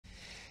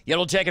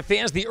Yellow Jacket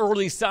fans, the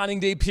early signing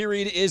day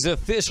period is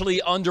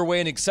officially underway.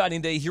 An exciting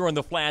day here on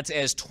the Flats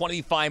as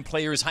 25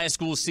 players, high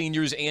school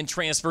seniors, and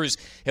transfers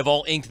have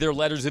all inked their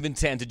letters of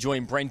intent to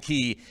join Brent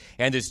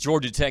and this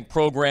Georgia Tech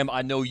program.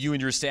 I know you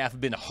and your staff have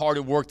been hard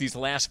at work these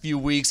last few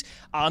weeks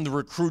on the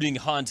recruiting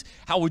hunt.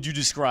 How would you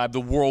describe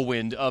the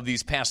whirlwind of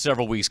these past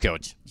several weeks,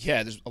 Coach?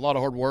 Yeah, there's a lot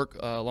of hard work,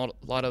 a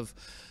lot of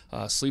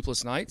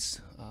sleepless nights.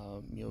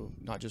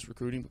 Not just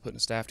recruiting, but putting a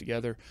staff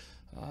together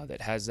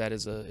that has that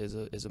as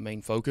a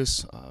main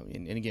focus.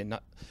 And again,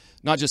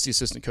 not just the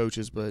assistant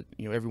coaches, but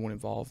everyone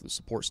involved, the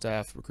support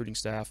staff, recruiting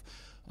staff,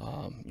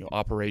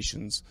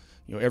 operations.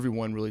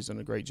 Everyone really has done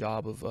a great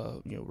job of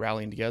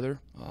rallying together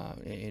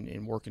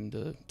and working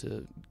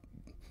to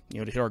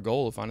hit our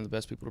goal of finding the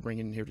best people to bring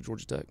in here to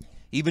Georgia Tech.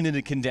 Even in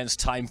a condensed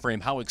time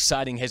frame, how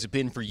exciting has it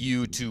been for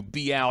you to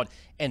be out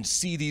and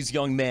see these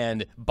young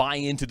men buy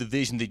into the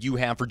vision that you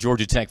have for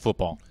Georgia Tech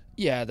football?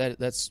 Yeah,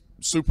 that's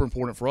super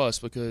important for us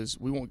because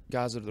we want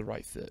guys that are the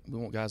right fit. We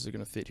want guys that are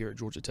going to fit here at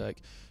Georgia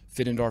Tech,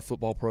 fit into our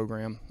football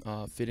program,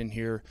 fit in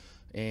here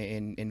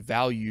and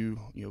value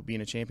being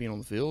a champion on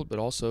the field, but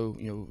also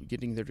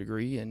getting their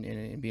degree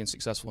and being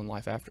successful in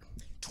life after.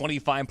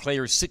 25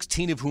 players,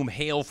 16 of whom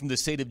hail from the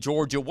state of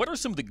Georgia. What are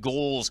some of the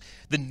goals,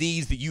 the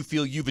needs that you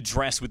feel you've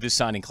addressed with this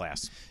signing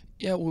class?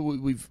 Yeah,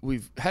 we've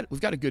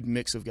got a good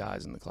mix of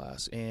guys in the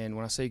class, and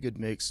when I say good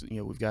mix,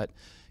 we've got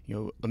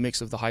a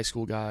mix of the high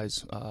school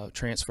guys,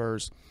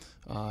 transfers,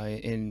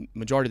 and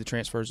majority of the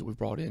transfers that we've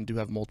brought in do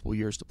have multiple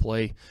years to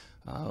play.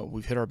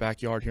 We've hit our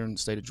backyard here in the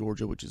state of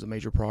Georgia, which is a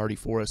major priority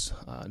for us,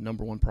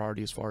 number one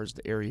priority as far as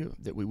the area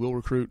that we will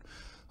recruit,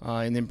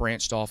 and then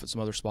branched off at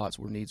some other spots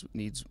where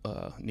needs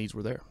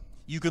were there.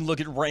 You can look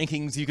at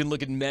rankings, you can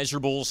look at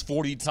measurables,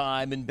 40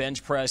 time and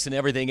bench press and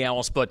everything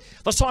else, but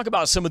let's talk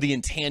about some of the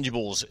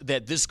intangibles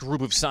that this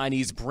group of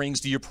signees brings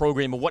to your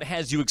program and what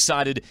has you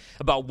excited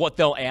about what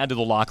they'll add to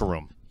the locker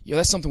room. Yeah,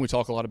 that's something we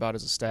talk a lot about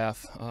as a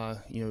staff.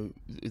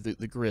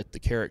 The grit, the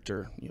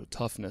character,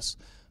 toughness,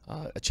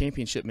 a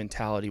championship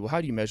mentality. Well,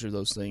 how do you measure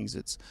those things?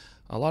 It's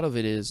a lot of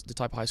it is the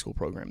type of high school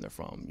program they're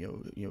from.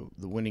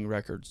 The winning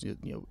records.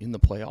 In the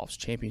playoffs,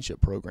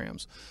 championship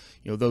programs.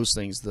 Those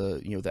things.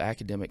 The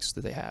academics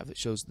that they have. It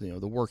shows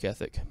the work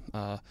ethic.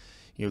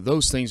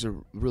 Those things are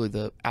really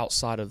the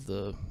outside of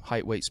the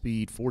height, weight,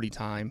 speed, 40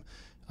 time.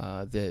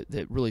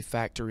 That really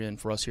factor in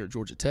for us here at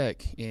Georgia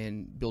Tech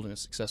in building a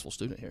successful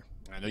student here.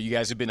 I know you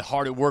guys have been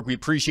hard at work. We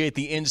appreciate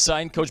the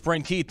insight. Coach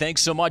Brent,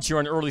 thanks so much. You're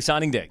on early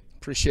signing day.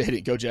 Appreciate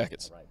it. Go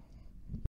Jackets.